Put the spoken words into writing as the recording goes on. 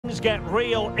Things get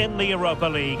real in the Europa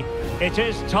League. It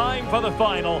is time for the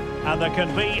final, and there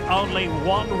can be only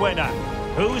one winner.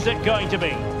 Who's it going to be?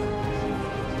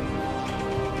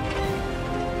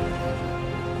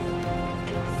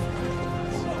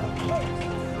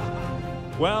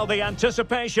 Well, the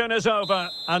anticipation is over,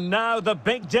 and now the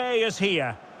big day is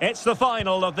here. It's the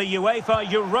final of the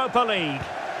UEFA Europa League.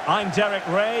 I'm Derek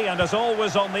Ray, and as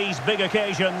always on these big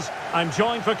occasions, I'm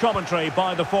joined for commentary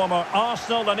by the former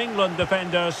Arsenal and England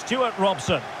defender Stuart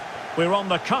Robson. We're on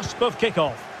the cusp of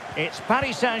kickoff. It's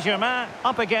Paris Saint-Germain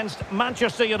up against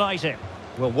Manchester United.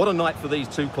 Well, what a night for these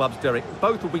two clubs, Derek.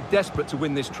 Both will be desperate to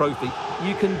win this trophy.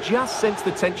 You can just sense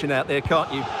the tension out there,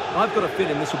 can't you? I've got a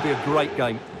feeling this will be a great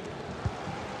game.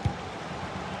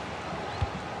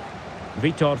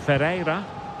 Vitor Ferreira.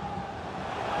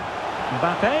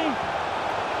 Mbappe.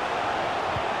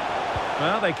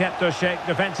 Well, they kept their shape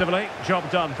defensively. Job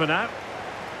done for now.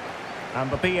 And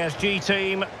the PSG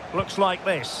team looks like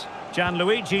this.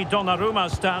 Gianluigi Donnarumma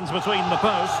stands between the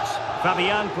posts.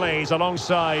 Fabian plays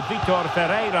alongside Vitor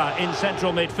Ferreira in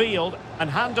central midfield. And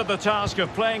handed the task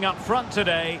of playing up front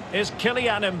today is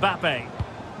Kylian Mbappe.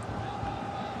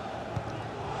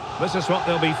 This is what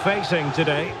they'll be facing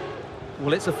today.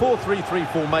 Well, it's a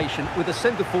 4-3-3 formation with a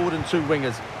centre forward and two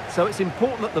wingers. So it's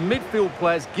important that the midfield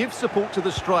players give support to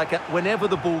the striker whenever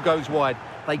the ball goes wide.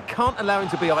 They can't allow him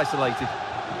to be isolated.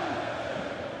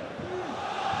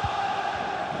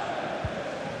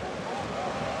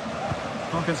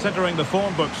 Well, considering the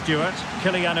form book, Stuart,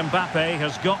 Kylian Mbappe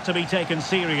has got to be taken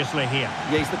seriously here.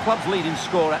 Yeah, he's the club's leading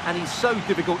scorer and he's so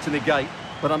difficult to negate.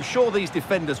 But I'm sure these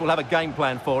defenders will have a game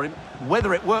plan for him.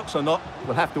 Whether it works or not,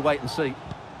 we'll have to wait and see.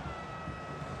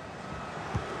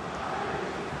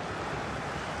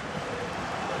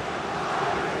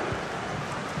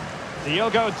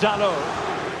 Diogo Dalot.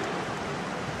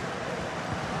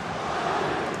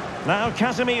 Now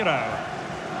Casemiro.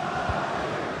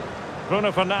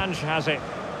 Bruno Fernandes has it.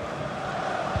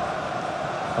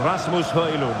 Rasmus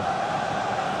Højlund.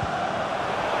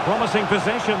 Promising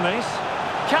possession this.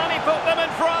 Can he put them in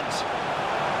front?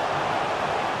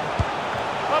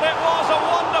 But it was a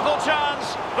wonderful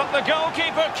chance, but the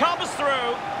goalkeeper comes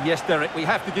through. Yes, Derek, we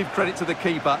have to give credit to the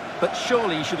keeper, but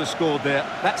surely he should have scored there.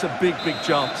 That's a big, big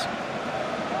chance.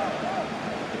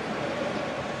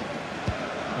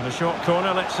 And a short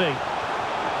corner, let's see.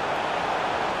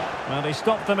 Well, they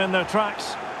stopped them in their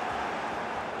tracks.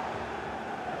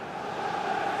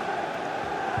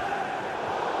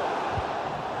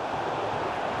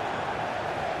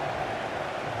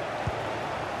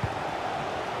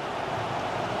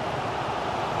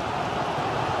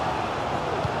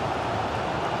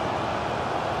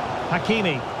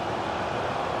 Hakimi.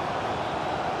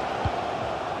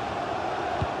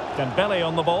 Dembele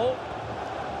on the ball.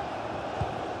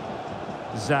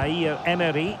 Zaire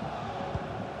Emery.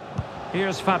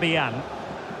 Here's Fabian.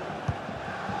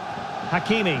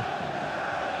 Hakimi.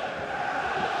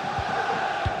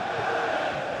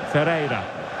 Ferreira.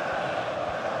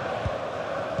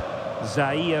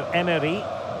 Zaire Emery.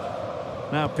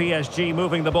 Now PSG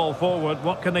moving the ball forward.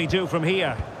 What can they do from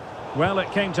here? Well,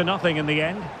 it came to nothing in the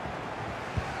end.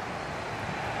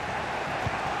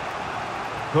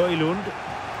 Højlund.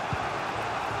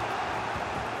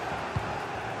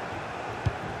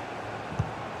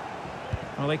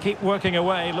 Well, they keep working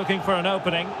away, looking for an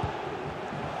opening.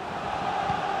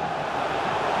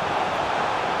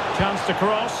 Chance to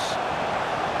cross.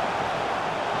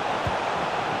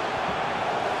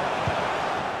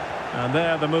 And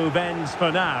there the move ends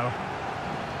for now.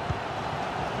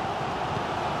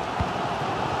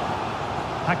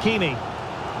 Hakimi.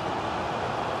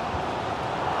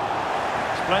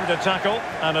 Splendid tackle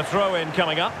and a throw-in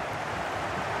coming up.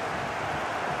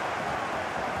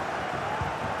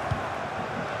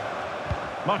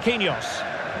 Marquinhos.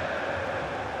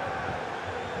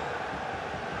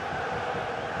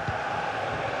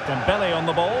 Dembele on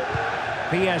the ball.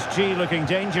 PSG looking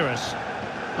dangerous.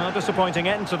 A disappointing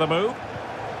end to the move.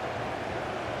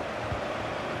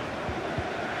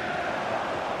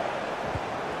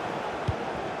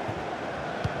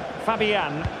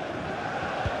 Fabian.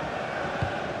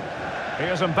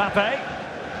 Here's Mbappe.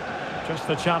 Just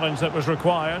the challenge that was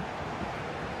required.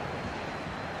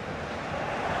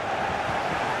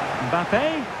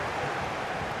 Mbappe.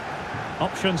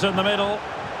 Options in the middle.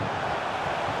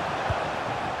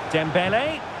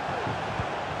 Dembele.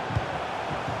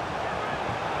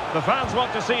 The fans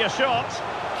want to see a shot.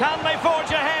 Can they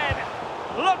forge ahead?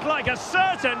 Looked like a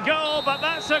certain goal, but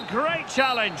that's a great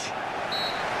challenge.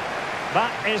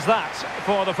 That is that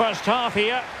for the first half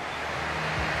here.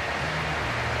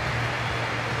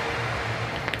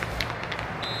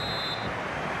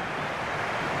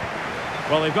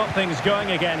 Well, they've got things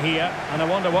going again here, and I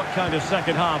wonder what kind of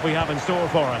second half we have in store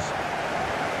for us.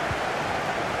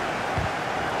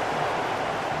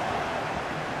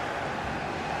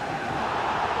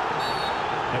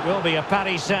 It will be a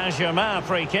Paris Saint-Germain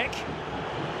free kick.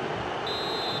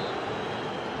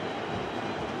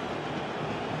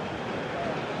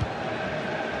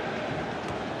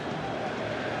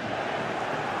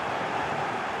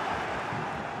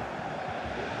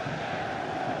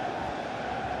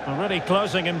 Already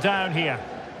closing him down here,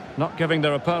 not giving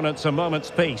their opponents a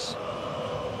moment's peace.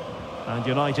 And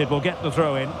United will get the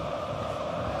throw in.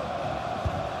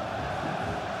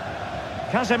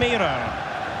 Casemiro.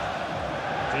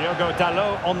 Diogo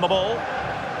Dalot on the ball.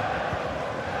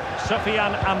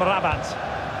 Sofiane Amrabat.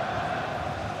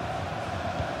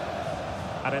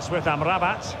 And it's with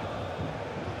Amrabat.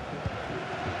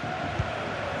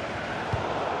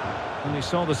 And he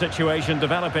saw the situation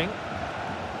developing.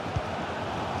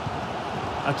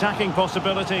 Attacking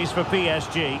possibilities for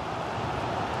PSG.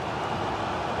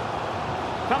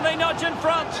 Can they nudge in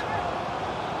front?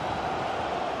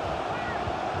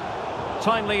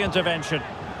 Timely intervention.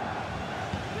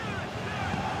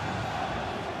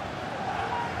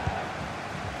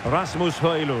 Rasmus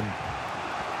Højlund.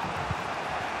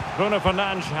 Bruno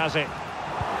Fernandes has it.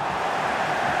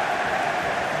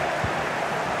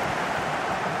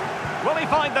 Will he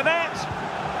find the net?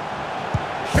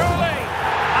 Surely.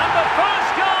 And the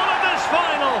first goal of this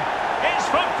final is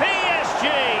from PSG.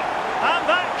 And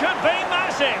that could be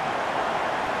massive.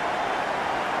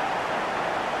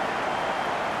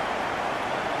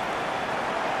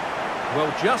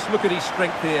 Well, just look at his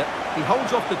strength here. He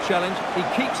holds off the challenge, he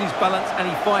keeps his balance, and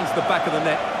he finds the back of the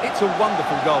net. It's a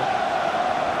wonderful goal.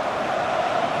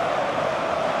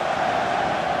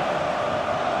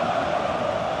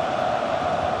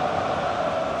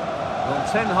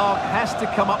 Well, Ten Hag has to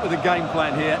come up with a game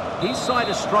plan here. His side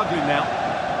is struggling now.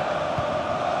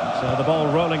 So the ball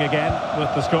rolling again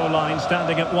with the scoreline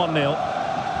standing at 1-0.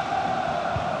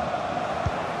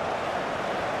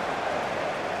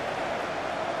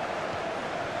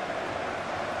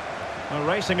 Well,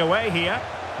 racing away here.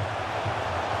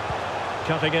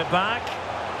 Cutting it back.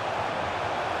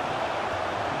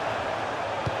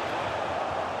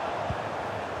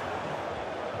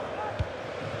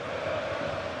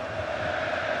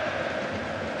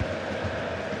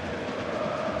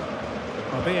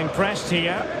 Well, being pressed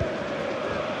here.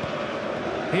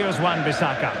 Here's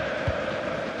Wan-Bissaka.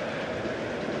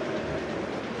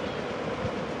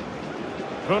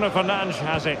 Bruno Fernandes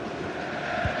has it.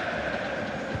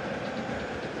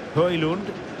 Højlund.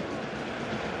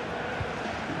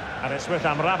 And it's with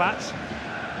Amrabat.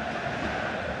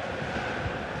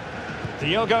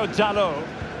 Diogo Dalot.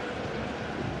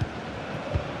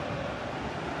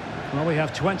 Well, we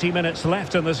have 20 minutes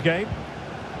left in this game.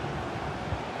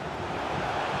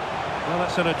 Well,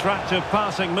 it's an attractive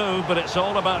passing move, but it's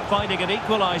all about finding an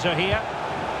equaliser here.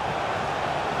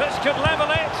 This could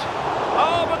level it.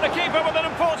 Oh, but the keeper with an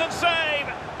important save.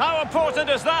 How important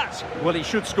is that? Well, he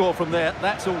should score from there.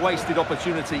 That's a wasted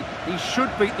opportunity. He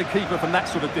should beat the keeper from that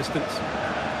sort of distance.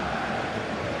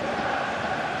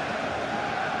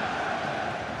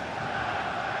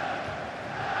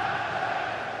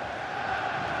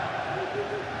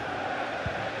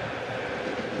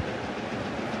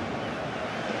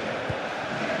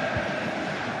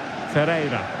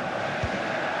 Ferreira.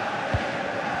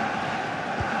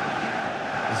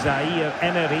 Zaire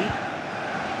Emery.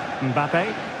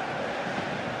 Mbappe.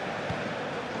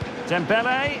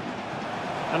 Dembele.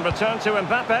 And return to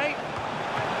Mbappe.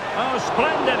 Oh,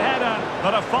 splendid header,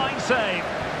 but a fine save.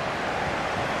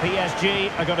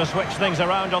 PSG are going to switch things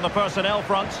around on the personnel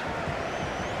front.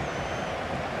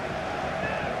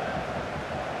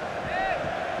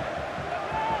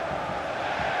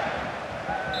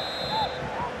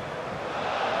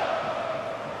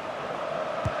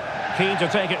 Keen to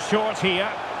take it short here.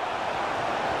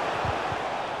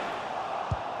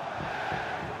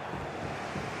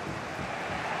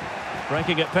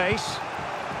 Breaking at pace.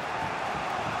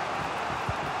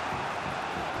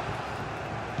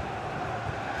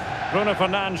 Bruno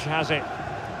Fernandes has it.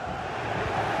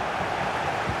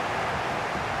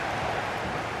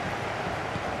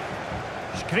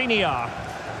 Skriniar.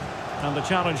 And the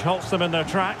challenge halts them in their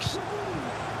tracks.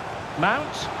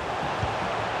 Mount.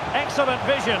 Excellent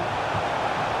vision.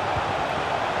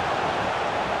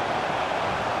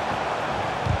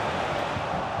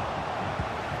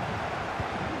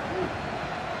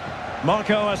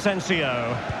 Marco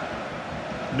Asensio.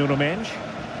 Nuno Mendes.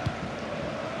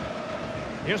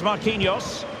 Here's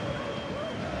Marquinhos.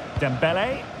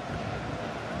 Dembele.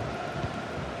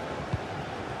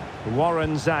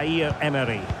 Warren Zaire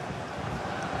Emery.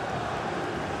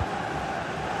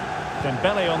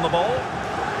 Dembele on the ball.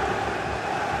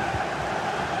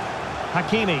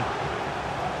 Hakimi.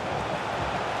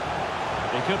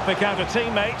 He could pick out a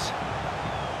teammate.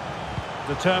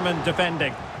 Determined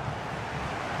defending.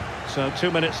 So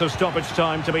 2 minutes of stoppage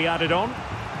time to be added on.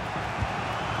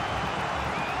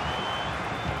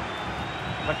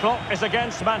 The clock is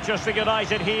against Manchester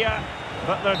United here,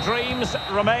 but their dreams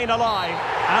remain alive.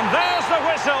 And there's the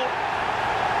whistle.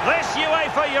 This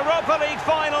UEFA Europa League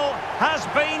final has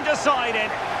been decided.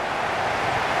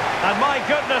 And my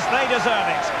goodness, they deserve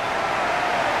it.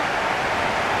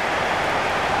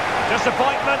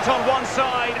 Disappointment on one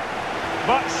side,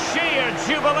 but sheer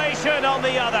jubilation on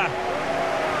the other.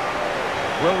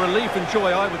 Well, relief and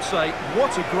joy, I would say.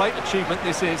 What a great achievement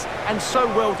this is, and so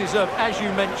well deserved, as you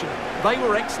mentioned. They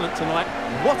were excellent tonight.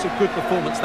 What a good performance.